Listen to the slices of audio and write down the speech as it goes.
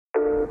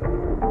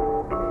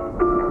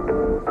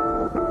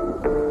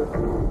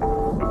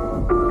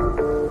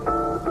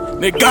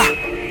nigga.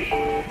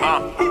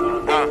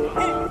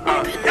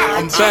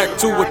 I'm back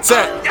to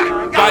attack,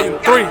 volume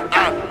 3.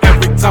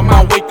 Every time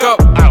I wake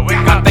up,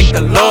 I thank the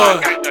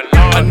Lord.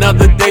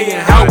 Another day in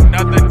hell,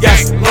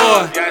 yes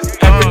Lord.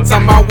 Every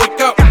time I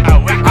wake up,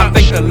 I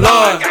thank the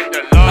Lord.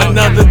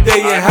 Another day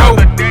in hell,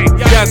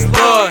 yes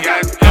Lord.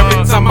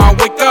 Every time I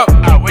wake up,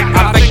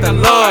 I thank the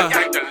Lord.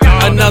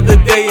 Another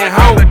day in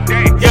hell,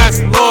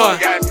 yes Lord.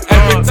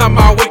 Every time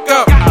I wake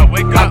up,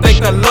 I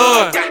thank the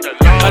Lord.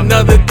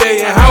 Another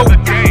day in hell,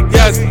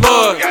 yes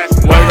Lord.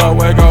 Wake up,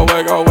 wake up,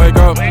 wake up, wake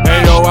up.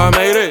 Hey yo, I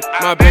made it.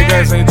 My big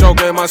ass ain't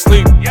joking in my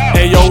sleep.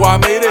 Hey yo, I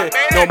made it.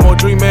 No more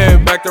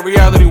dreaming, back to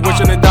reality,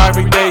 wishing to die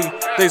every day.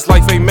 This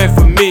life ain't meant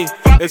for me.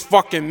 It's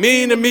fucking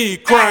mean to me,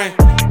 crying.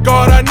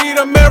 God, I need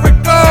a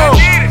miracle.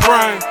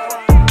 Crying.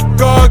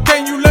 God,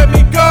 can you let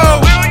me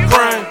go?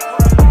 Crying.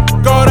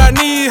 God, I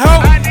need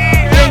help.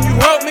 Can you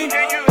help me?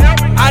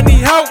 I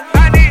need help.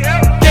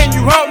 Can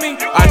you help me?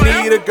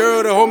 I need a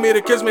girl to hold me,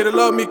 to kiss me, to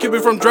love me, keep me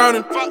from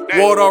drowning.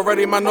 Water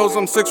already in my nose,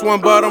 I'm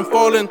 6'1", but I'm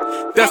falling.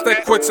 That's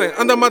that quicksand.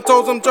 Under my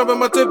toes, I'm jumping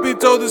my tippy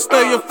toes to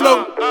stay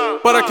afloat.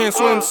 But I can't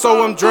swim,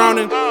 so I'm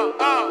drowning.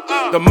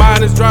 The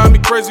mind is driving me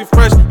crazy,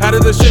 fresh out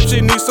of the shit,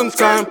 she needs some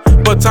time.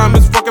 But time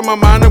is fucking my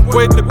mind, I'm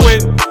quick to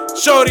quit.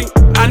 Shorty,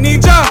 I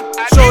need ya.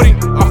 Shorty,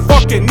 I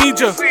fucking need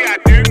ya.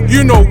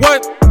 You know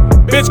what?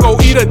 Bitch, go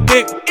eat a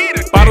dick.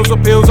 Bottles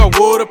of pills I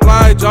would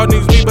apply. Y'all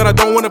needs me, but I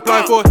don't wanna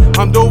apply for it.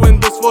 I'm doing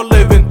this for a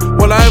living.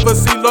 Will I ever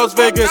see Las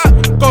Vegas,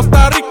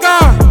 Costa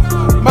Rica,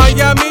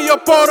 Miami or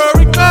Puerto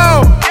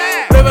Rico?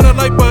 Living a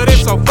life, but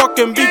it's a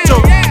fucking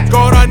bicho.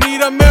 God, I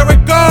need a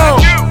miracle.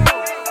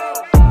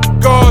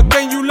 God,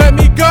 can you let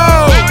me go?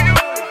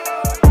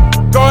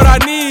 God, I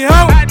need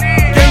help.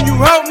 Can you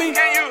help me?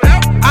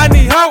 I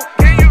need help.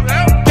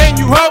 Can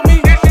you help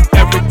me?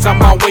 Every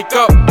time I wake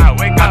up,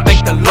 I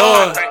thank the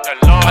Lord.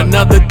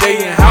 Another day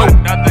in hell,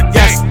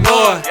 yes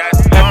Lord.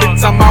 Every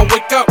time I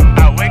wake up,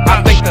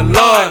 I thank the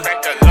Lord.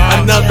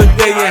 Another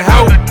day in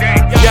hell,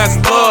 yes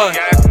Lord.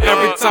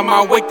 Every time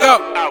I wake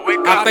up,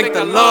 I thank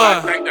the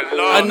Lord.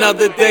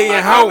 Another day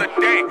in hell,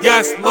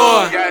 yes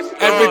Lord.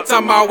 Every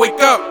time I wake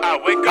up,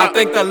 I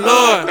thank the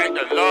Lord.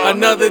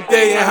 Another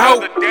day in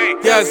hell,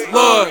 yes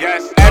Lord.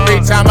 Every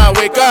time I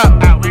wake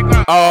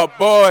up, oh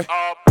boy,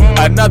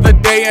 another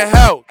day in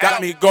hell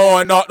got me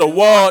going off the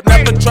wall.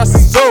 Never trust a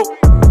soul.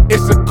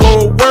 It's a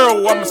cold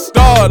world, I'm a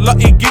star.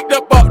 Lucky geeked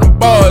up off them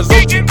bars.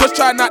 OG push,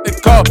 try not to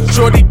call.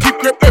 Shorty keep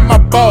gripping my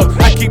balls.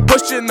 I keep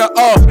pushing her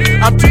off.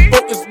 I'm too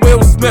focused,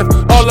 Will Smith,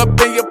 all up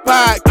in your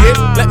pocket.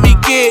 Let me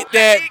get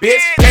that,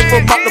 bitch. Came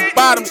from out the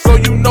bottom, so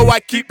you know I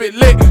keep it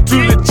lit.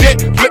 Too legit,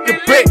 flip the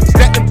brick,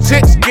 stack them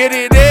chicks, get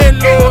it in,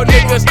 little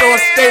niggas.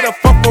 Don't stay the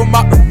fuck from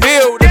out the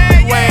field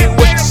if you ain't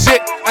with the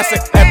shit. I say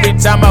every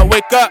time I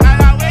wake up,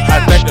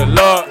 I thank the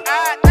Lord.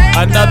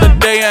 Another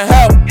day in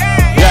hell,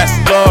 yes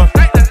Lord.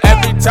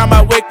 Every time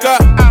I wake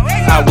up,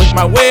 I wake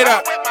my weight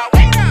up.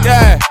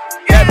 Yeah,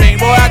 that mean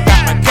boy, I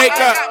got my cake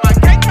up.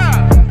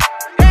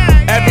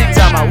 Every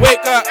time I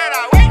wake up,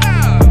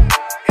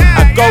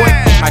 I go and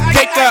eat my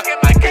cake up.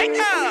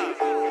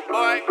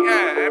 Boy,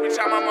 yeah, every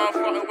time I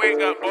motherfucking wake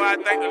up, boy, I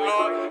thank the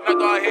Lord. Now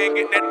go ahead and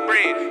get that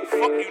bread.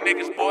 Fuck you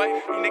niggas, boy.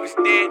 You niggas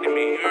dead to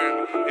me, you heard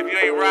me? If you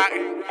ain't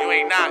rockin', you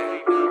ain't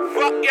knockin'.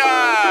 Fuck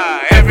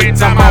y'all. Every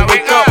time I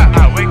wake up,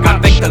 I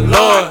thank the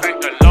Lord.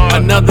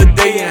 Another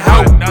day in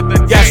hell,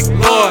 yes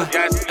Lord.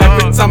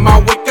 Every time I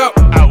wake up,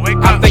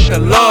 I thank the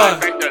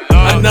Lord.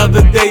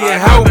 Another day in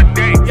hell,